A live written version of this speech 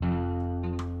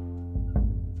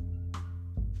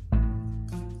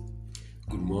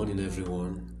morning,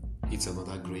 everyone. It's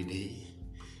another great day.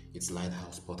 It's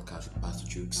Lighthouse Podcast with Pastor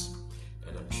Jukes,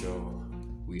 and I'm sure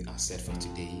we are set for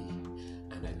today.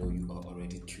 And I know you are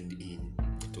already tuned in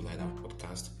to Lighthouse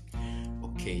Podcast.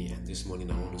 Okay, and this morning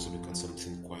I want us to look at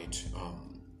something quite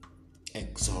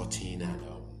exhorting and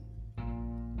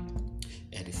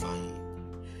edifying.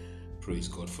 Praise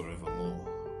God forevermore.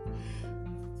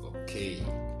 Okay,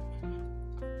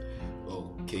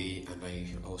 and I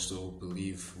also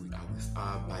believe we are with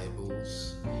our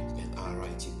Bibles and our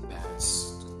writing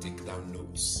pads to take down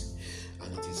notes.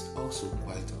 And it is also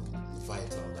quite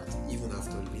vital that even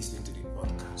after listening to the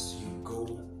podcast, you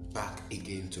go back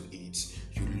again to it.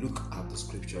 You look at the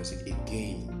scriptures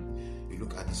again. You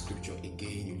look at the scripture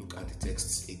again. You look at the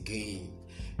texts again.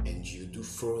 And you do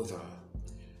further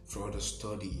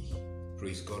study.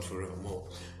 Praise God forevermore.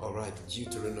 All right,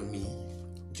 Deuteronomy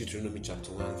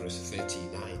chapter 1 verse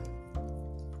 39.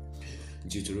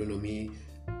 Deuteronomy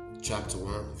chapter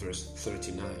 1 verse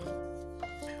 39.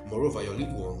 Moreover, your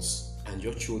little ones and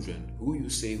your children, who you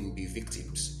say will be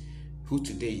victims, who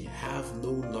today have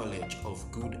no knowledge of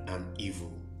good and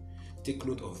evil. Take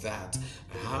note of that.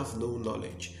 Have no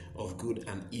knowledge of good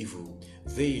and evil.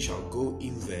 They shall go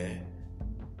in there.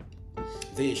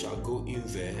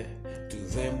 To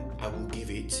them I will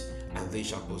give it, and they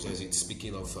shall possess it.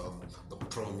 Speaking of the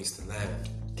promised land,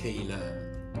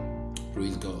 Canaan.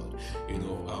 Praise God.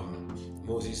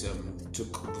 Moses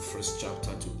took the first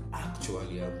chapter to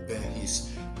actually bear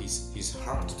his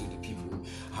heart to the people,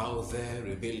 how their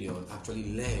rebellion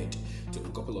actually led to a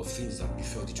couple of things that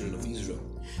befell the children of Israel,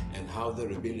 and how their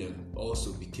rebellion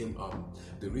also became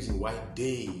the reason why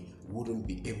they wouldn't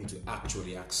be able to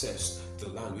actually access the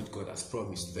land which God has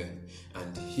promised them.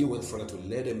 And he went further to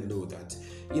let them know that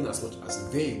in as much as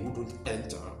they wouldn't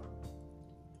enter,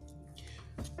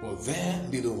 but their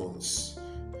little ones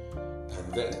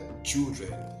and their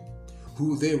children,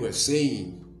 who they were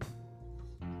saying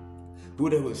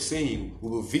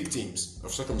were victims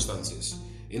of circumstances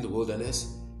in the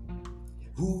wilderness,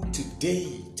 who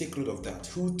today, take note of that,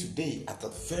 who today at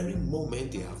that very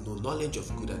moment they have no knowledge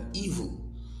of good and evil,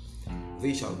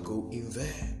 they shall go in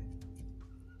there.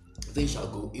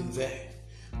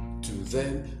 To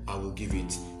them I will give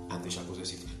it, and they shall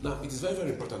possess it. Now, it is very, very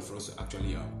important for us to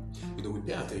actually, we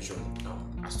pay attention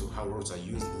as to how words are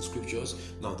used in scriptures.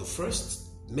 Now, the first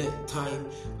time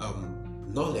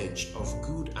knowledge of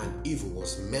good and evil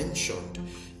was mentioned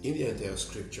in the entire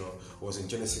scripture was in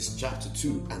Genesis chapter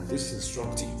 2, and this is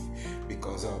instructive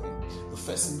because the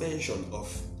first mention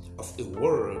of a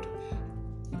word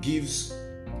gives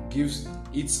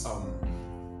its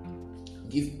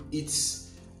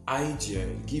idea,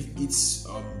 give its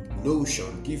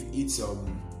notion, give its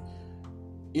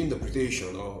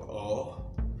interpretation or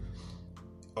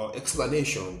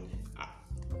explanation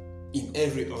in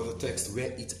every other text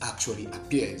where it actually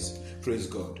appears. Praise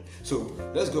God. So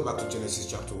let's go back to Genesis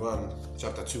chapter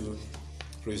 2.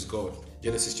 Praise God.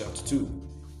 Genesis chapter 2.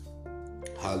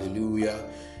 Hallelujah.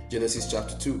 Genesis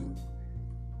chapter 2.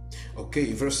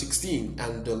 Okay, verse 16.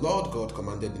 And the Lord God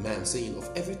commanded the man, saying, of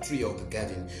every tree of the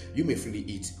garden you may freely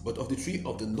eat, but of the tree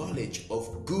of the knowledge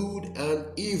of good and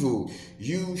evil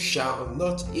you shall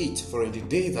not eat, for in the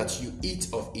day that you eat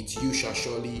of it you shall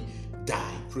surely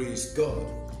die. Praise God.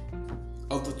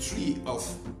 Of the tree of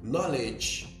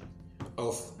knowledge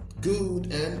of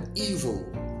good and evil,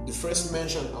 the first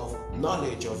mention of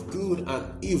knowledge of good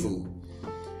and evil,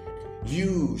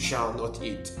 you shall not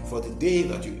eat, for the day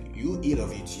that you eat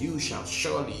of it, you shall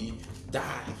surely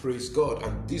die. Praise God.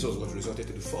 And this was what resulted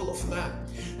to the fall of man,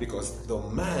 because the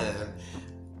man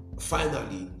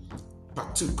finally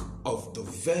partook of the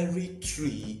very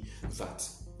tree that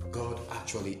God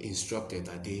actually instructed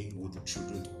that they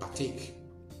shouldn't partake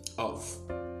of.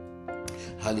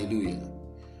 Hallelujah.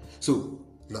 So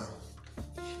now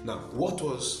what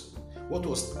was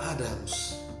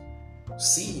Adam's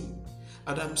sin?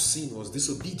 Adam's sin was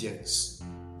disobedience,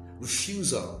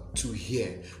 refusal to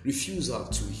hear, refusal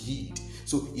to heed.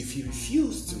 So if he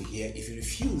refused to hear, if he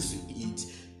refused to eat,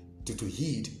 to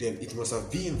heed, then it must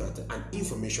have been that an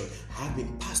information had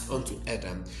been passed on to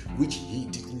Adam which he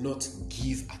did not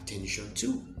give attention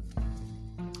to.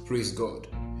 Praise God.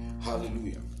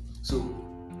 Hallelujah. So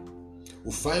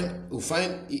we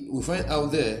find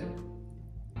out there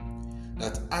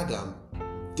that Adam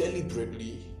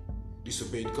deliberately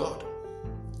disobeyed God.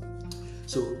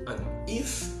 So, and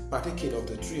if partaking of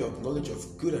the tree of knowledge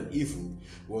of good and evil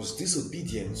was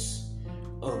disobedience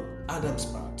on Adam's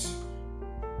part,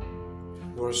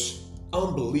 was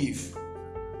unbelief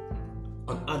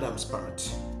on Adam's part,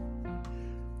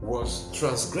 was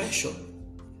transgression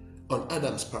on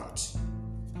Adam's part,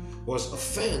 was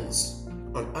offense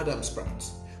on Adam's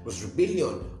part. Was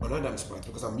rebellion on Adam's part,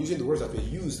 because I'm using the words that were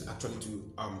used actually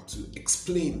to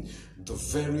explain the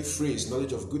very phrase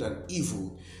knowledge of good and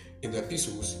evil in the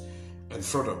epistles and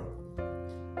further.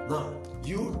 Now,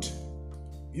 you'd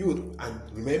and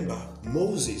remember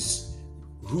Moses,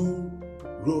 who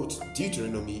wrote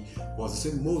Deuteronomy, was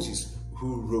the same Moses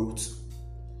who wrote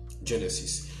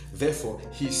Genesis. Therefore,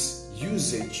 his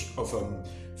usage of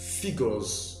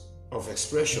figures of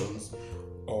expressions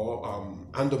or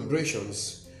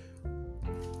adumbrations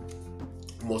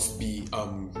must be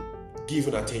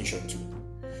given attention to.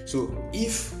 So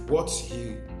if what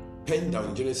he penned down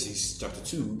in Genesis chapter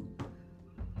 2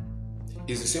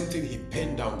 is the same thing he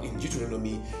penned down in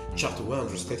Deuteronomy chapter 1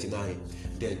 verse 39,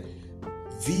 then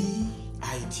the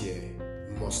idea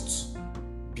must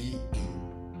be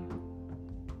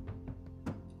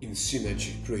in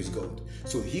synergy. Praise God.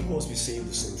 So he must be saying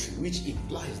the same thing, which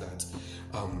implies that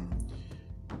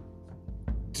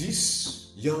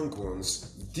these young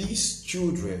ones, these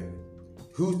children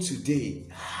who today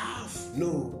have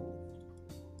no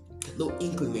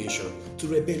inclination to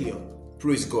rebellion,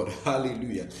 praise God,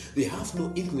 hallelujah, they have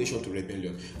no inclination to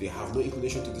rebellion, they have no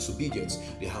inclination to disobedience,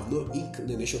 they have no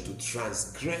inclination to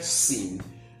transgressing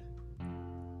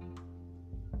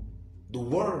the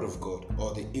word of God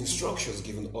or the instructions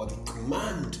given or the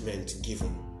commandment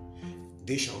given.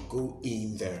 They shall go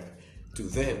in there. To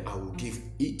them I will give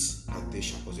it, and they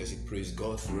shall possess it. Praise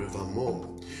God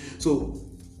forevermore. So,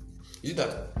 you see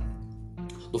that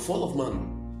the fall of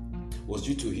man was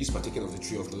due to his partaking of the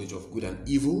tree of knowledge of good and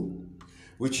evil,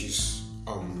 which is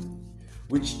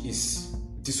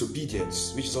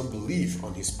disobedience, which is unbelief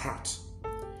on his part.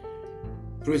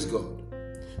 Praise God.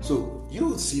 So you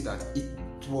will see that it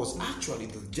was actually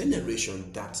the generation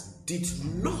that did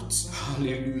not,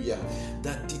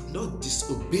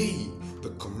 disobey the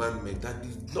commandment, that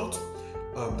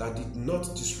did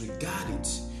not disregard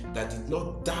it, that did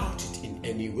not doubt it in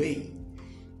any way,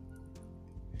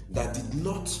 that did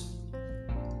not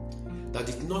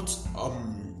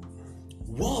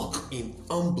walk in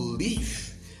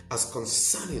unbelief as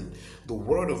concerning the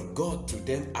word of God to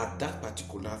them at that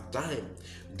particular time.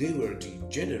 They were the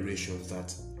generation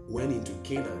that went into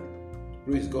Canaan.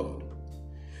 Praise God.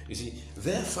 You see,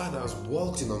 their fathers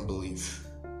walked in unbelief.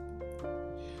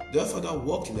 Their father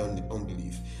walked in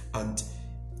unbelief, and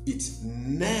it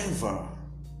never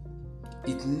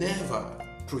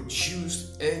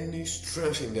produced any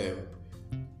strength in them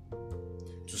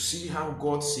to see how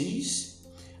God sees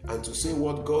and to say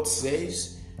what God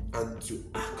says and to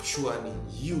actually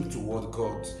yield to what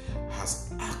God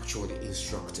has actually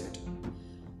instructed.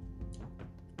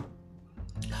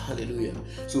 Hallelujah.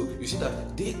 So you see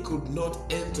that they could not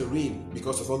enter in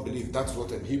because of unbelief. That's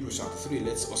what in Hebrews chapter 3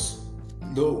 lets us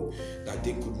know, that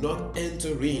they could not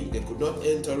enter in. They could not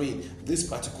enter in. This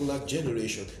particular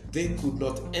generation, they could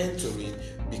not enter in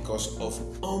because of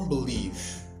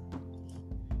unbelief.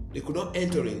 They could not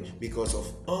enter in because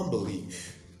of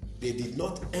unbelief. They did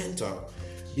not enter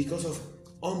because of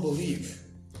unbelief.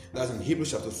 That's in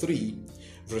Hebrews chapter 3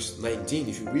 verse 19.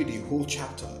 If you read the whole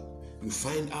chapter, you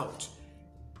find out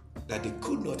that they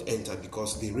could not enter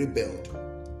because they rebelled.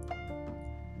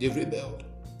 They rebelled.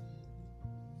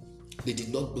 They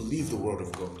did not believe the word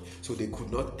of God, so they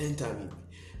could not enter in.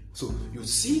 So you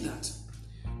see that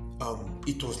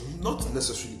it was not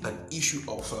necessarily an issue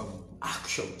of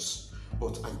actions,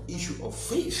 but an issue of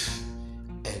faith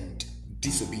and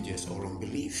disobedience or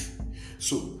unbelief.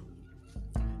 So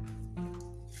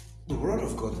the word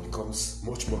of God becomes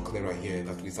much more clearer here,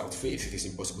 that without faith it is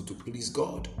impossible to please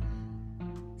God.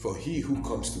 For he who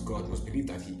comes to God must believe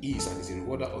that he is, and is a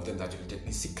rewarder of them that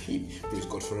diligently seek him. Praise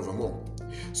God forevermore.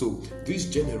 So this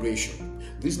generation,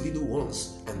 these little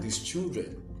ones and these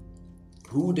children,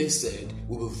 who they said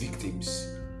were victims,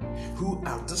 who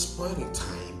at this point in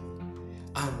time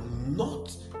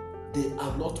they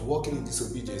are not walking in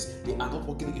disobedience, they are not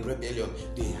walking in rebellion,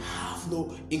 they have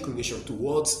no inclination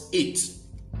towards it.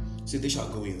 So they shall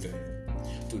go in there.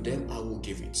 To them I will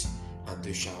give it, and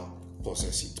they shall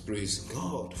possess it. Praise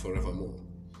God forevermore.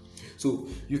 So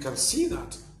you can see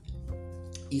that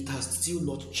it has still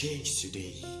not changed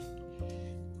today.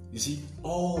 You see,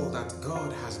 all that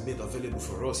God has made available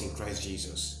for us in Christ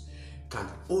Jesus can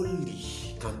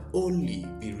only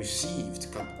be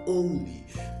received, can only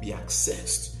be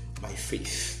accessed by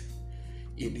faith.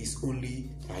 It is only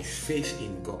by faith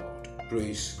in God.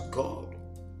 Praise God.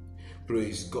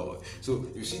 Praise God. So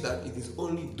you see that it is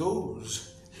only those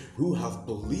who have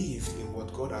believed in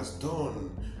what God has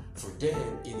done for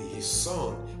them in his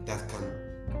Son that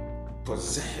can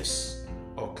possess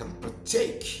or can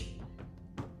partake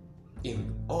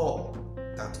in all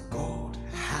that God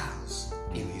has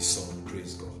in his Son.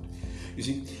 Praise God. You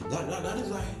see, that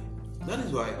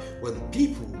is why when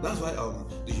people, that's why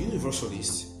the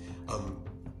universalists,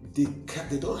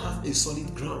 they don't have a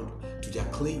solid ground to their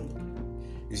claim.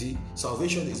 You see,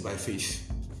 salvation is by faith.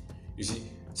 You see,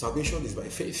 salvation is by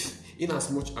faith.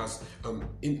 Inasmuch as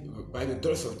by the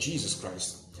death of Jesus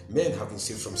Christ, men have been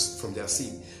saved from their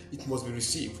sin. It must be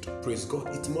received. Praise God.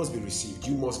 It must be received.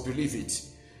 You must believe it.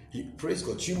 Praise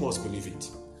God. You must believe it.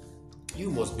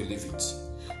 You must believe it.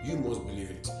 You must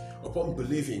believe it. Upon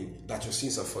believing that your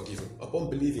sins are forgiven, upon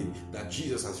believing that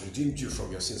Jesus has redeemed you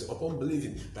from your sins, upon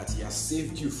believing that he has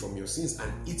saved you from your sins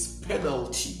and its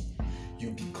penalty,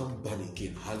 you become born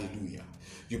again. Hallelujah.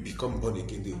 You become born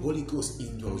again. The Holy Ghost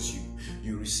indwells you.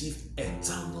 You receive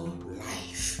eternal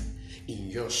life in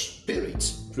your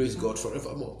spirit. Praise God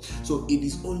forevermore. So it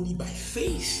is only by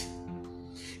faith.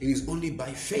 It is only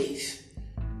by faith.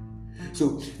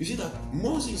 So you see that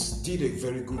Moses did a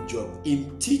very good job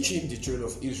in teaching the children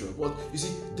of Israel. But you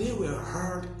see, they were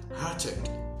hard-hearted.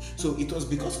 So it was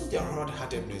because of their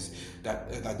hard-heartedness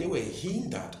that they were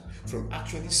hindered from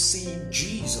actually seeing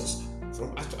Jesus,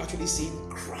 from actually seeing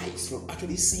Christ, from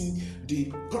actually seeing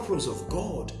the purpose of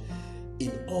God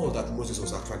in all that Moses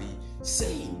was actually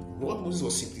saying. What Moses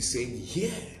was simply saying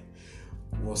here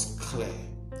was clear.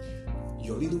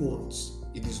 Your little ones,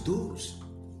 it is those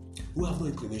who have no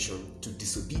inclination to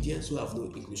disobedience, who have no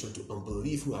inclination to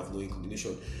unbelief, who have no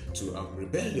inclination to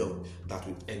rebellion, that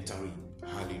will enter in.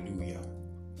 Hallelujah.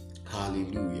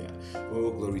 Hallelujah.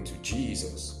 Oh, glory to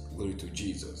Jesus. Glory to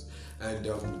Jesus. And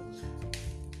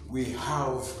we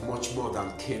have much more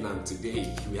than Canaan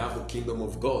today. We have the kingdom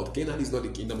of God. Canaan is not the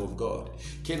kingdom of God.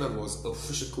 Canaan was a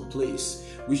physical place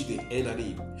which they entered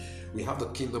in. We have the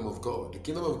kingdom of God. The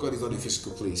kingdom of God is not a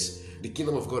physical place. The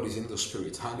kingdom of God is in the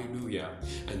spirit. Hallelujah.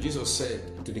 And Jesus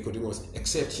said to Nicodemus,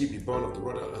 except ye be born of the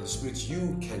water and the spirit,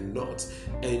 you cannot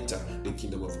enter the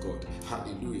kingdom of God.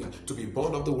 Hallelujah. To be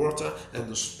born of the water and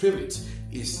the spirit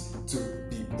is to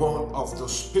be born of the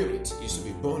spirit. Is to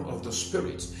be born of the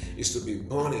spirit. Is to be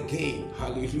born again.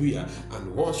 Hallelujah.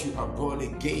 And once you are born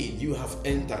again, you have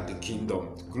entered the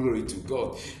kingdom. Glory to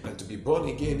God. And to be born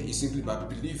again is simply by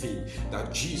believing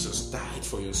that Jesus died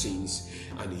for your sins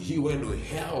and he went to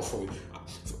hell for you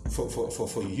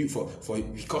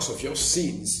because of your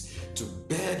sins, to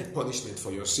bear the punishment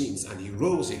for your sins, and he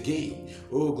rose again.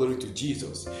 Oh, glory to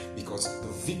Jesus, because the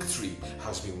victory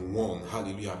has been won.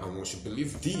 Hallelujah. And once you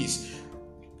believe this,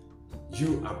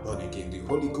 you are born again. The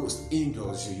Holy Ghost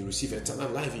indwells you. You receive eternal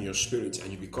life in your spirit and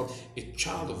you become a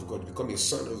child of God, you become a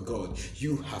son of God.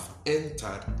 You have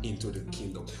entered into the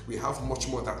kingdom. We have much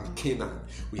more than Canaan.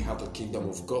 We have the kingdom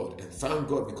of God. And thank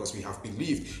God, because we have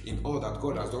believed in all that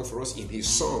God has done for us in his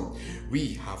Son,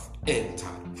 we have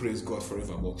entered. Praise God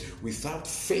forevermore. Without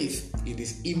faith, it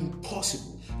is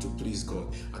impossible to please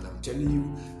God. And I'm telling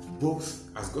you, both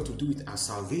has got to do with our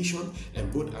salvation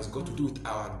and both has got to do with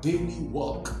our daily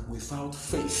walk. Without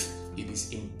faith, it is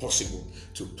impossible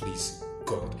to please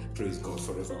God. Praise God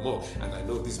forevermore. And I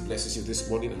know this blesses you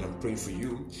this morning, and I'm praying for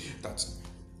you that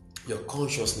your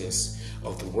consciousness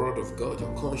of the word of God,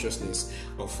 your consciousness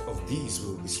of these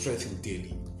will be strengthened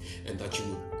daily, and that you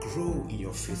will grow in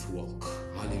your faith walk.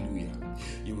 Hallelujah.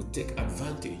 You will take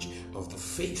advantage of the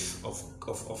faith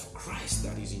of Christ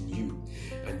that is in you,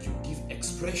 and you give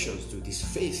expressions to this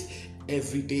faith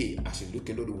every day as you look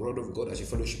into the word of God, as you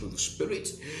fellowship with the Spirit.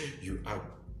 You are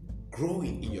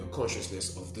growing in your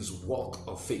consciousness of this walk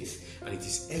of faith, and it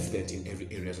is evident in every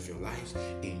areas of your lives.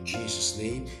 In Jesus'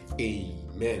 name,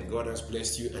 amen. God has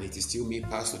blessed you, and it is still me,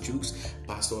 Pastor Chooks,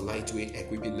 Pastor Lightweight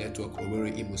Equipping Network,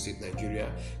 Owerri, Imo State,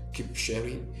 Nigeria. Keep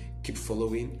sharing, keep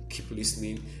following, keep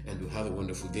listening, and we'll have a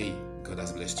wonderful day. God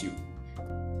has blessed you.